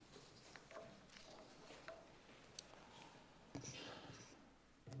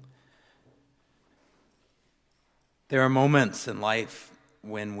There are moments in life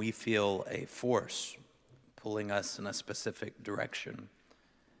when we feel a force pulling us in a specific direction.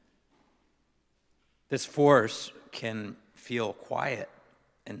 This force can feel quiet,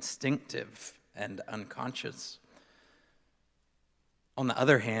 instinctive, and unconscious. On the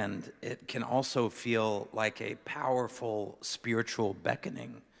other hand, it can also feel like a powerful spiritual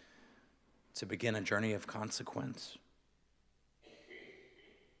beckoning to begin a journey of consequence.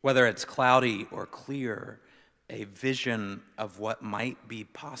 Whether it's cloudy or clear, a vision of what might be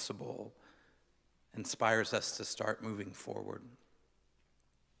possible inspires us to start moving forward.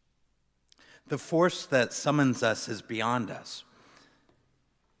 The force that summons us is beyond us,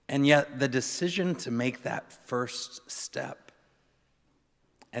 and yet the decision to make that first step,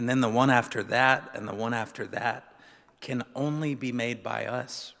 and then the one after that, and the one after that, can only be made by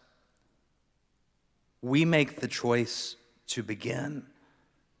us. We make the choice to begin,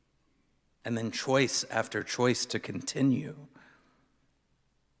 and then choice after choice to continue.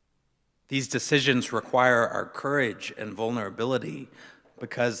 These decisions require our courage and vulnerability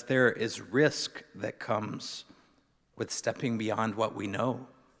because there is risk that comes with stepping beyond what we know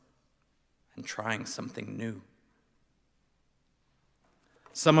and trying something new.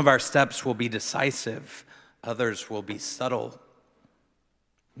 Some of our steps will be decisive, others will be subtle.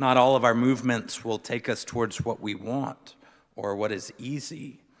 Not all of our movements will take us towards what we want or what is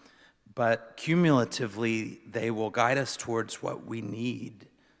easy, but cumulatively, they will guide us towards what we need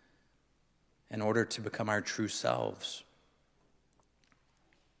in order to become our true selves.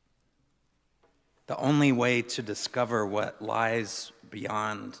 The only way to discover what lies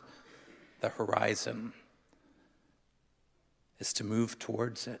beyond the horizon is to move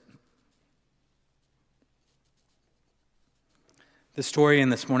towards it. The story in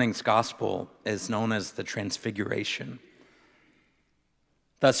this morning's gospel is known as the Transfiguration.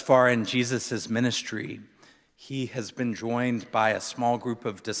 Thus far in Jesus' ministry, he has been joined by a small group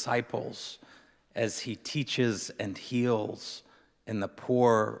of disciples as he teaches and heals in the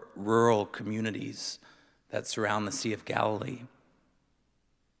poor rural communities that surround the Sea of Galilee.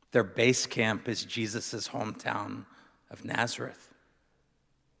 Their base camp is Jesus' hometown of Nazareth.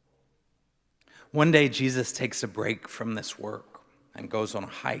 One day, Jesus takes a break from this work and goes on a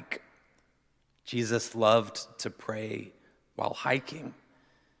hike. Jesus loved to pray while hiking.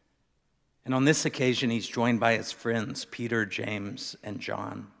 And on this occasion, he's joined by his friends, Peter, James, and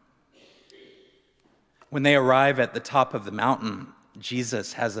John. When they arrive at the top of the mountain,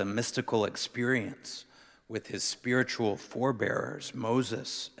 Jesus has a mystical experience with his spiritual forebearers,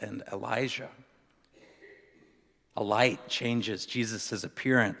 Moses and Elijah. A light changes Jesus'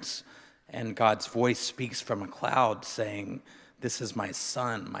 appearance, and God's voice speaks from a cloud saying, "This is my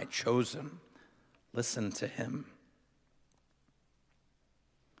son, my chosen. Listen to him."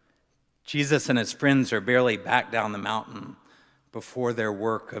 Jesus and his friends are barely back down the mountain before their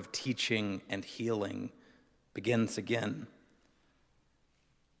work of teaching and healing begins again.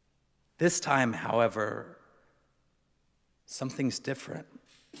 This time, however, something's different.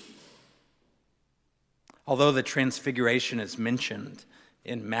 Although the Transfiguration is mentioned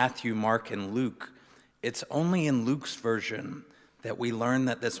in Matthew, Mark, and Luke, it's only in Luke's version that we learn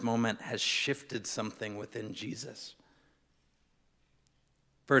that this moment has shifted something within Jesus.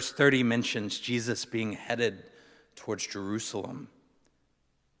 Verse 30 mentions Jesus being headed towards Jerusalem.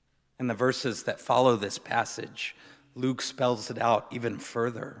 In the verses that follow this passage, Luke spells it out even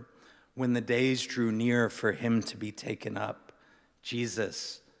further. When the days drew near for him to be taken up,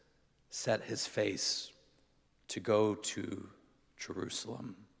 Jesus set his face to go to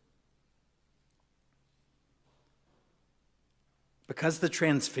Jerusalem. Because the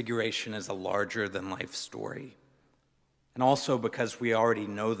Transfiguration is a larger-than-life story, and also because we already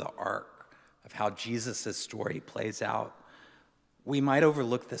know the arc of how Jesus' story plays out, we might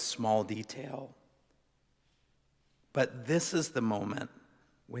overlook this small detail. But this is the moment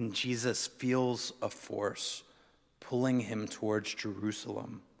when Jesus feels a force pulling him towards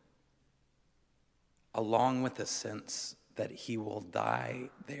Jerusalem, along with a sense that he will die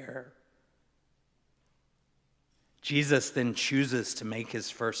there. Jesus then chooses to make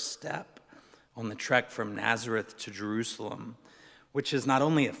his first step on the trek from Nazareth to Jerusalem, which is not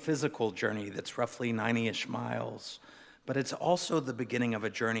only a physical journey that's roughly 90-ish miles, but it's also the beginning of a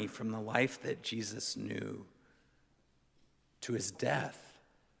journey from the life that Jesus knew to his death,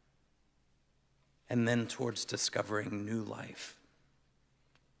 and then towards discovering new life.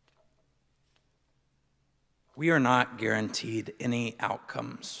 We are not guaranteed any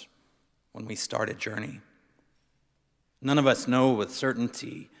outcomes when we start a journey. None of us know with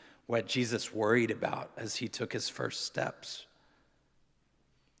certainty what Jesus worried about as he took his first steps.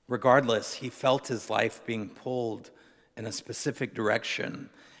 Regardless, he felt his life being pulled in a specific direction,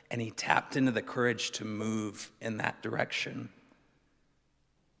 and he tapped into the courage to move in that direction.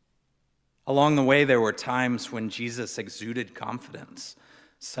 Along the way, there were times when Jesus exuded confidence,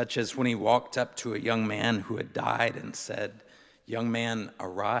 such as when he walked up to a young man who had died and said, "Young man,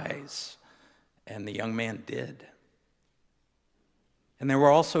 arise." And the young man did. And there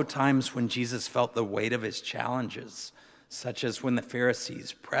were also times when Jesus felt the weight of his challenges, such as when the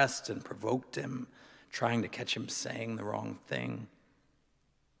Pharisees pressed and provoked him, trying to catch him saying the wrong thing.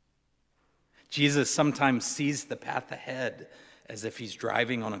 Jesus sometimes sees the path ahead as if he's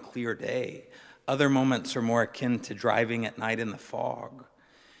driving on a clear day. Other moments are more akin to driving at night in the fog.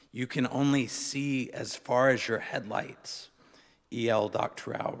 You can only see as far as your headlights, E.L.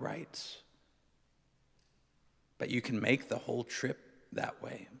 Doctorow writes. But you can make the whole trip that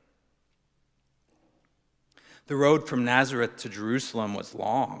way. The road from Nazareth to Jerusalem was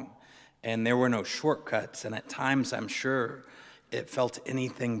long, and there were no shortcuts, and at times, I'm sure, it felt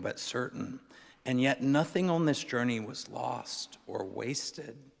anything but certain. And yet nothing on this journey was lost or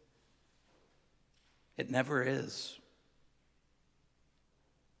wasted. It never is.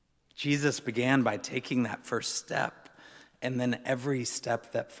 Jesus began by taking that first step, and then every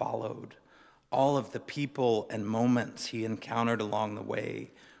step that followed. All of the people and moments he encountered along the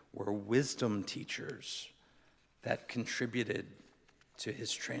way were wisdom teachers that contributed to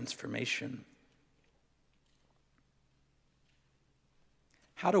his transformation.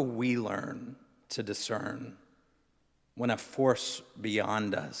 How do we learn to discern when a force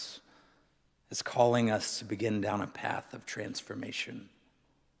beyond us is calling us to begin down a path of transformation?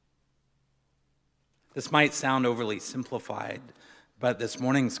 This might sound overly simplified, but this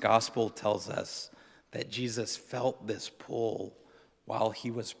morning's gospel tells us that Jesus felt this pull while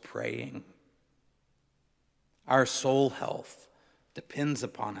he was praying. Our soul health depends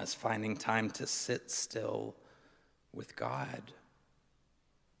upon us finding time to sit still with God.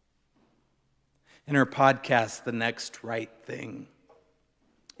 In her podcast, The Next Right Thing,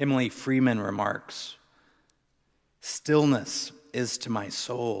 Emily Freeman remarks, "Stillness is to my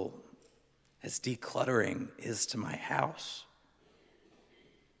soul as decluttering is to my house.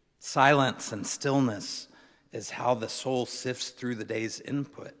 Silence and stillness is how the soul sifts through the day's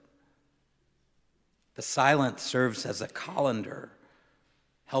input. The silence serves as a colander,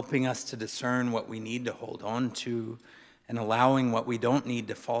 helping us to discern what we need to hold on to and allowing what we don't need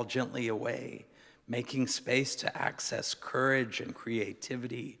to fall gently away, making space to access courage and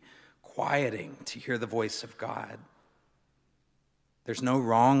creativity, quieting to hear the voice of God. There's no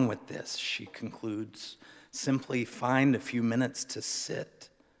wrong with this," she concludes. "Simply find a few minutes to sit,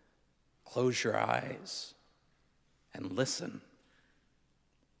 close your eyes, and listen."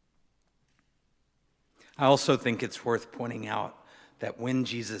 I also think it's worth pointing out that when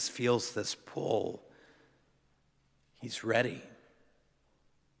Jesus feels this pull, he's ready.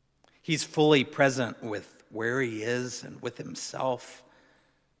 He's fully present with where he is and with himself.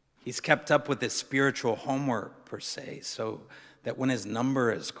 He's kept up with his spiritual homework, per se, so that when his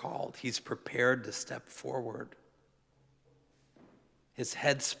number is called, he's prepared to step forward. His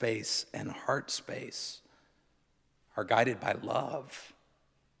head space and heart space are guided by love,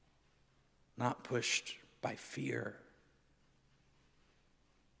 not pushed by fear.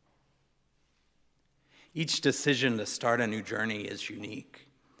 Each decision to start a new journey is unique,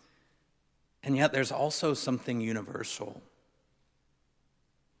 and yet there's also something universal.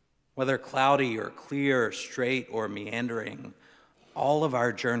 Whether cloudy or clear, straight or meandering, all of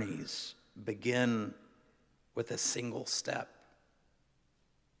our journeys begin with a single step.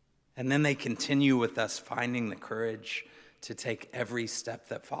 And then they continue with us finding the courage to take every step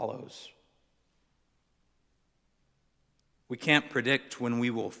that follows. We can't predict when we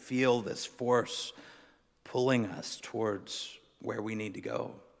will feel this force pulling us towards where we need to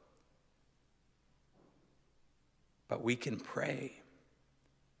go. But we can pray,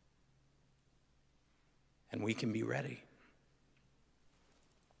 and we can be ready.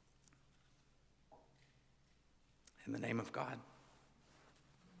 In the name of God,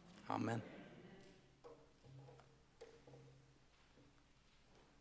 amen.